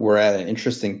think we're at an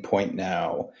interesting point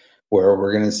now where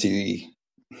we're going to see.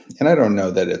 And I don't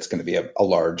know that it's going to be a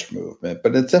large movement,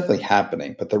 but it's definitely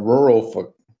happening. But the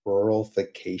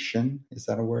ruralification, is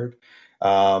that a word?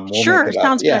 Sure,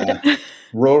 sounds good.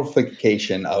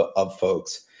 Ruralification of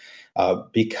folks,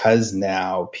 because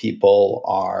now people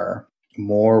are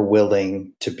more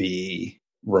willing to be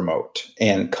remote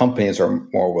and companies are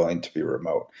more willing to be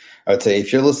remote. I would say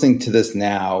if you're listening to this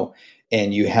now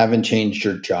and you haven't changed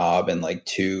your job in like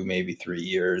 2, maybe 3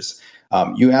 years,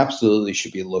 you absolutely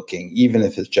should be looking, even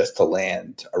if it's just to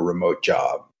land a remote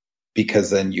job, because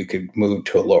then you could move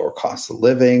to a lower cost of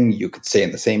living. You could stay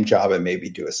in the same job and maybe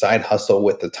do a side hustle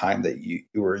with the time that you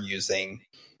were using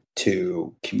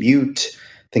to commute,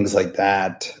 things like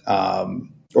that,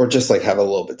 or just like have a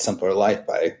little bit simpler life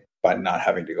by not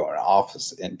having to go in an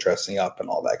office and dressing up and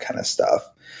all that kind of stuff.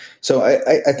 So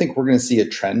I think we're going to see a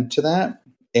trend to that,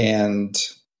 and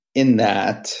in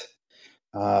that.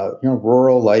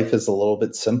 Rural life is a little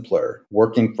bit simpler.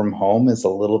 Working from home is a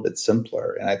little bit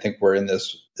simpler. And I think we're in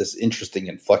this interesting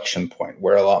inflection point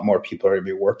where a lot more people are going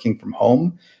to be working from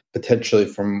home, potentially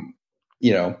from,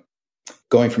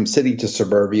 going from city to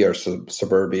suburbia or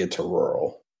suburbia to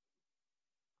rural.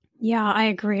 Yeah, I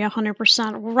agree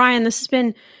 100%. Well, Ryan, this has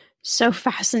been so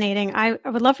fascinating. I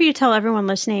would love for you to tell everyone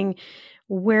listening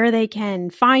where they can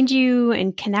find you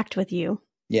and connect with you.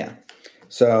 Yeah.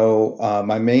 So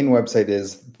my main website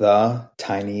is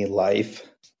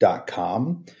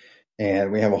thetinylife.com,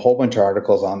 and we have a whole bunch of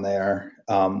articles on there.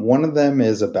 One of them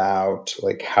is about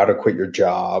like how to quit your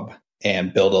job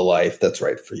and build a life that's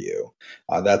right for you.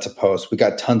 That's a post. We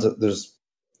got there's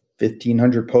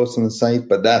 1,500 posts on the site,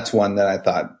 but that's one that I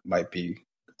thought might be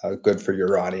good for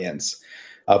your audience.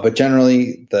 But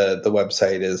generally, the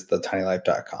website is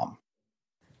thetinylife.com.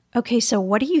 Okay, so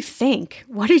what do you think?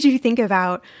 What did you think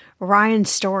about Ryan's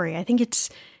story? I think it's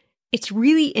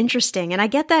really interesting. And I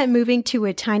get that moving to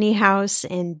a tiny house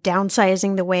and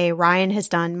downsizing the way Ryan has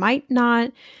done might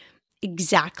not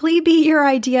exactly be your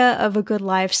idea of a good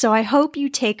life. So I hope you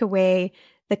take away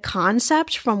the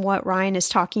concept from what Ryan is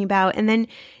talking about and then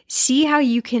see how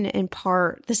you can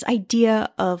impart this idea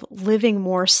of living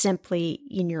more simply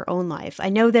in your own life. I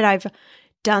know that I've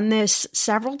done this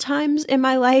several times in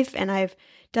my life, and I've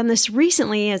done this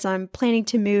recently as I'm planning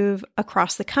to move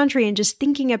across the country and just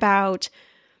thinking about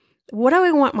what do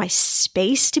I want my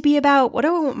space to be about? What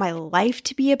do I want my life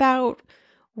to be about?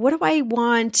 What do I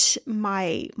want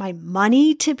my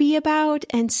money to be about?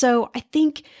 And so I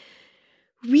think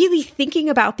really thinking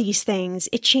about these things,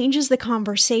 it changes the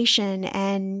conversation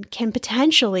and can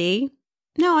potentially,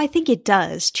 no, I think it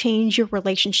does change your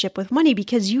relationship with money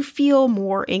because you feel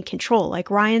more in control.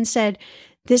 Like Ryan said,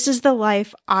 this is the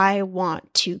life I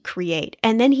want to create.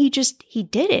 And then he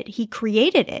did it. He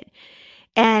created it.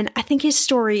 And I think his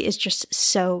story is just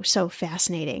so, so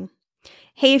fascinating.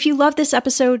 Hey, if you love this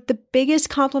episode, the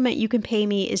biggest compliment you can pay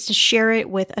me is to share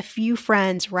it with a few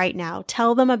friends right now.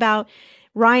 Tell them about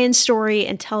Ryan's story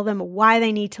and tell them why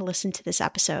they need to listen to this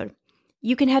episode.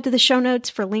 You can head to the show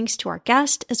notes for links to our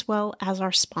guest as well as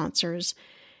our sponsors.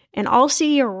 And I'll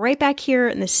see you right back here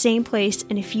in the same place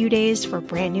in a few days for a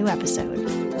brand new episode.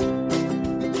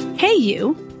 Hey,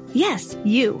 you. Yes,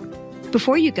 you.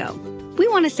 Before you go, we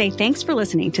want to say thanks for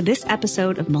listening to this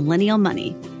episode of Millennial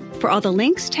Money. For all the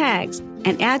links, tags,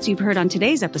 and ads you've heard on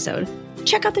today's episode,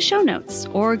 check out the show notes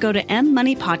or go to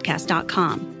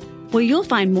mmoneypodcast.com, where you'll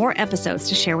find more episodes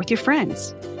to share with your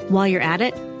friends. While you're at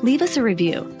it, leave us a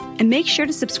review and make sure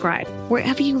to subscribe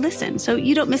wherever you listen so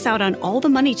you don't miss out on all the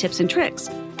money tips and tricks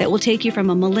that will take you from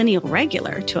a millennial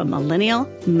regular to a millennial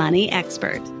money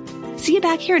expert. See you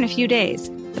back here in a few days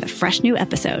with a fresh new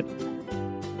episode.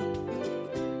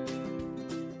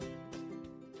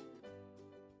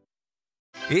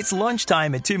 It's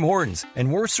lunchtime at Tim Hortons, and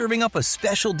we're serving up a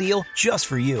special deal just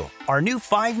for you. Our new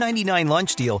 $5.99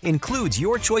 lunch deal includes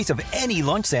your choice of any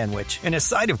lunch sandwich and a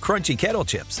side of crunchy kettle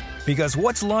chips. Because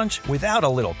what's lunch without a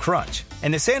little crunch?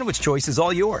 And the sandwich choice is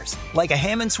all yours, like a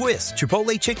ham and Swiss,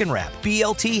 Chipotle chicken wrap,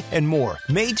 BLT, and more,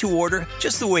 made to order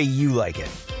just the way you like it.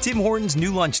 Tim Hortons'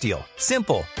 new lunch deal.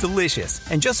 Simple, delicious,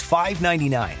 and just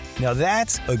 $5.99. Now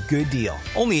that's a good deal.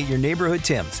 Only at your neighborhood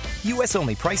Tim's. U.S.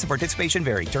 only. Price and participation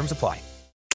vary. Terms apply.